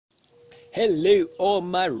Hello, all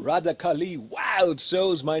my radically wild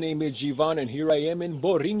souls. My name is Jivan, and here I am in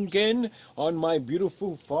Borinquen on my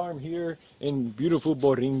beautiful farm here in beautiful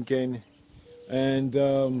Borinquen. And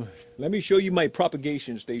let me show you my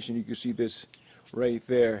propagation station. You can see this right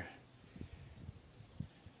there.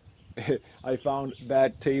 I found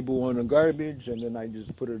that table on the garbage, and then I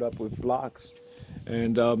just put it up with blocks.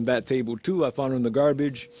 And that table too, I found on the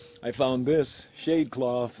garbage. I found this shade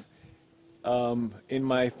cloth in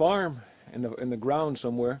my farm, in the ground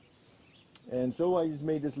somewhere, and so I just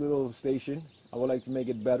made this little station. I would like to make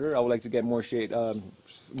it better. I would like to get more shade,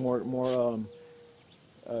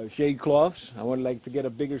 shade cloths. I would like to get a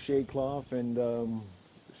bigger shade cloth and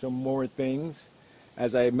some more things.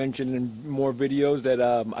 As I mentioned in more videos, that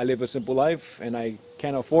I live a simple life and I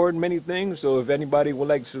can't afford many things. So if anybody would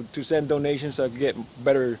like to send donations so I can get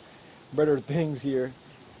better things here,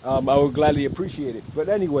 I would gladly appreciate it. But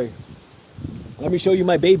anyway, let me show you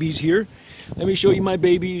my babies here. Let me show you my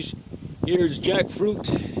babies. Here's jackfruit.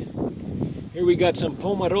 Here we got some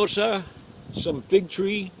pomarosa, some fig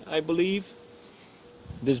tree, I believe.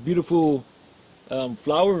 This beautiful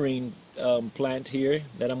flowering plant here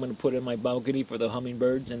that I'm going to put in my balcony for the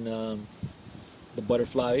hummingbirds and the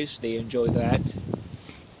butterflies. They enjoy that.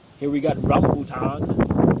 Here we got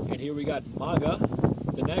rambutan, and here we got maga,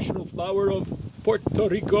 the national flower of Puerto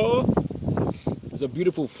Rico. It's a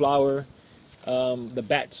beautiful flower. The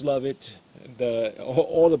bats love it.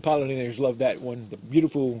 All the pollinators love that one. The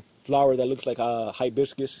beautiful flower that looks like a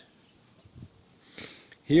hibiscus.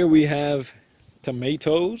 Here we have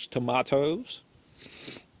tomatoes.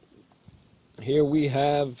 Here we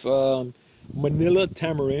have Manila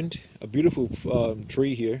tamarind, a beautiful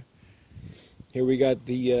tree here. Here we got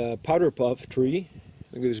the powder puff tree.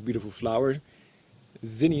 Look at this beautiful flower.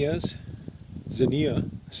 Zinnias.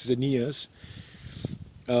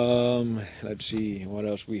 Let's see what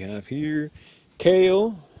else we have here.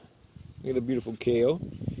 Kale. Look at the beautiful kale.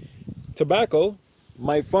 Tobacco.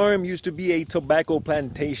 My farm used to be a tobacco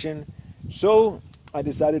plantation, so I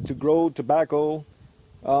decided to grow tobacco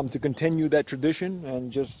to continue that tradition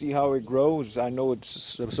and just see how it grows. I know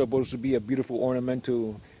it's supposed to be a beautiful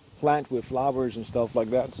ornamental plant with flowers and stuff like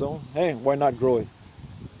that, so hey, why not grow it?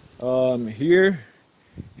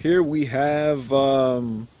 Here we have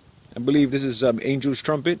I believe this is angel's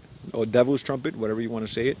trumpet or devil's trumpet, whatever you want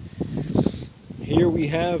to say it. Here we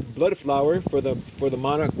have blood flower for the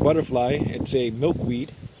monarch butterfly. It's a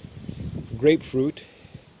milkweed, grapefruit.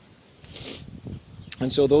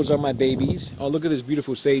 And so those are my babies. Oh, look at this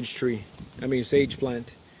beautiful sage tree. I mean sage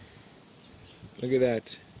plant. Look at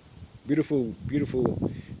that. Beautiful, beautiful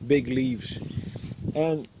big leaves.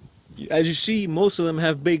 And as you see, most of them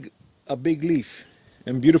have a big leaf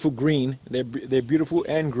and beautiful green. They're beautiful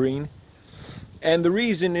and green. And the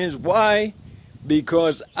reason is why?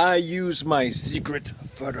 Because I use my secret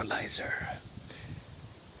fertilizer.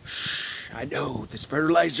 Shh, I know this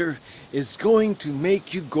fertilizer is going to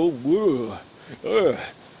make you go, whoa. Ugh,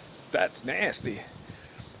 that's nasty.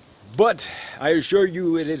 But I assure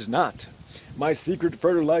you it is not. My secret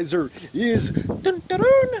fertilizer is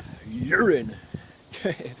urine.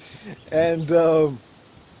 And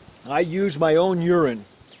I use my own urine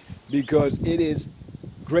because it is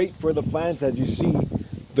great for the plants. As you see,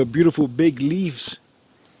 the beautiful big leaves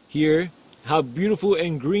here, how beautiful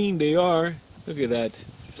and green they are. Look at that.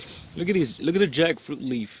 Look at these. Look at the jackfruit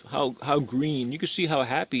leaf. How green. You can see how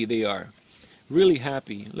happy they are. Really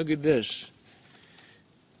happy. Look at this.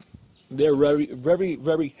 They're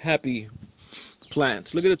very happy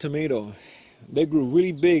plants. Look at the tomato. They grew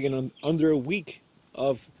really big in under a week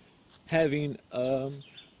of having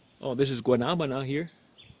oh, this is guanabana here.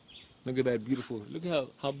 Look at that beautiful. Look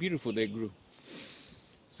how beautiful they grew.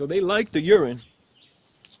 So they like the urine.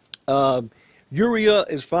 Urea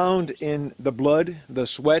is found in the blood, the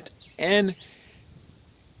sweat, and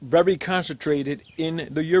very concentrated in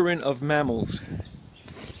the urine of mammals.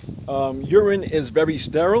 Urine is very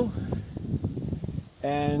sterile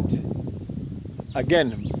and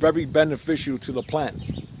again very beneficial to the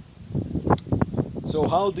plants. So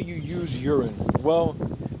how do you use urine? Well,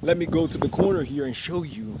 let me go to the corner here and show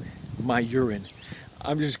you my urine.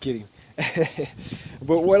 I'm just kidding.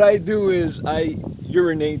 But what I do is I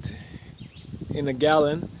urinate in a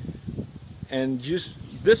gallon, and just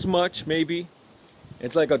this much maybe.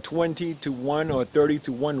 It's like a 20-to-1 or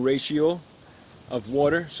 30-to-1 ratio of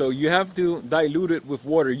water. So you have to dilute it with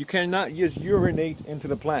water. You cannot just urinate into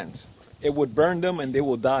the plants. It would burn them and they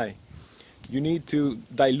will die. You need to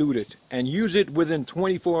dilute it and use it within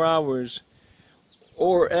 24 hours,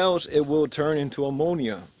 or else it will turn into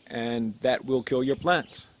ammonia and that will kill your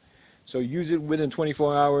plants. So use it within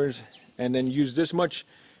 24 hours and then use this much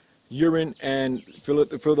urine and fill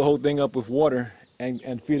the whole thing up with water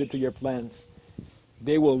and feed it to your plants.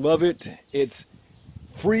 They will love it. It's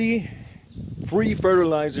free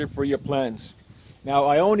fertilizer for your plants. Now,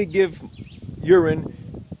 I only give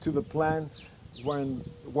urine to the plants when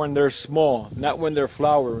they're small, not when they're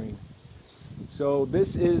flowering. So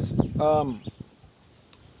this is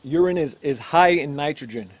urine is high in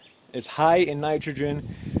nitrogen. It's high in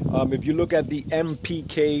nitrogen. If you look at the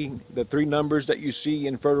MPK, the 3 numbers that you see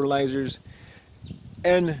in fertilizers,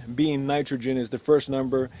 N being nitrogen is the first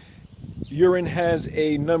number. Urine has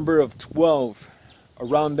a number of 12,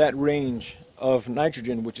 around that range of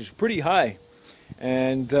nitrogen, which is pretty high.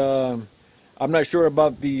 And I'm not sure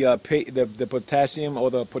about the potassium or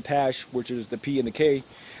the potash, which is the P and the K.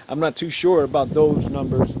 I'm not too sure about those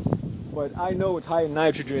numbers, but I know it's high in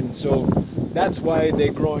nitrogen, so that's why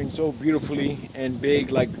they're growing so beautifully and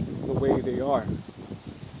big like the way they are.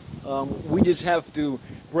 We just have to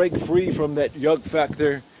break free from that yuck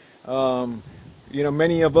factor. You know,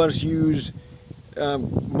 many of us use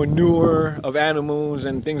manure of animals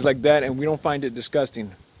and things like that, and we don't find it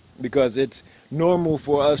disgusting because it's normal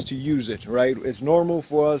for us to use it, right? It's normal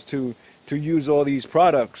for us to use all these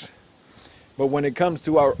products. But when it comes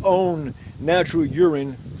to our own natural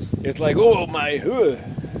urine, it's like, oh my,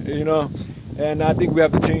 you know. And I think we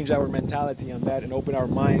have to change our mentality on that and open our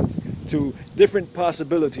minds to different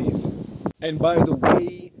possibilities. And by the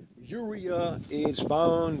way, urea is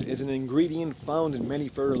an ingredient found in many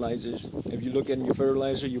fertilizers. If you look at your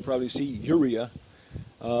fertilizer, you probably see urea.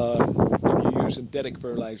 If you use synthetic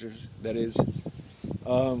fertilizers, that is.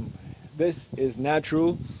 This is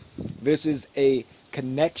natural. This is a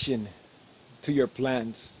connection to your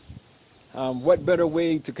plants. What better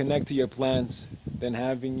way to connect to your plants than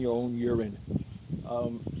having your own urine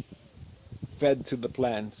fed to the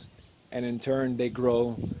plants, and in turn they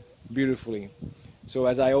grow beautifully. So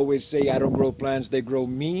as I always say, I don't grow plants, they grow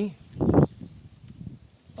me.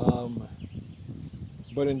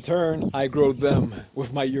 But in turn, I grow them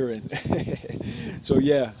with my urine. So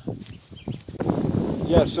yeah.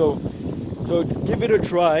 So give it a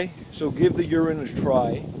try. So give the urine a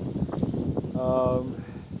try.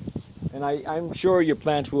 And I'm sure your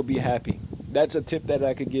plants will be happy. That's a tip that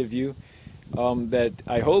I could give you, that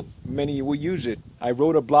I hope many will use it. I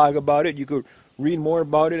wrote a blog about it. You could read more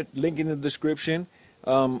about it, link in the description,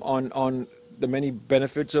 on the many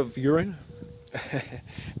benefits of urine.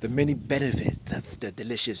 The many benefits of the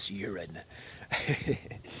delicious urine.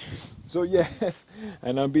 So yes,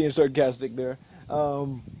 and I'm being sarcastic there.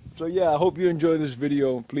 So yeah, I hope you enjoy this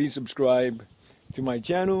video. Please subscribe to my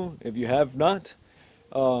channel if you have not.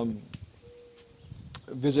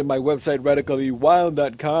 Visit my website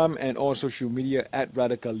radicallywild.com and all social media at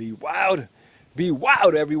radicallywild. Be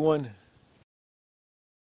wild, everyone.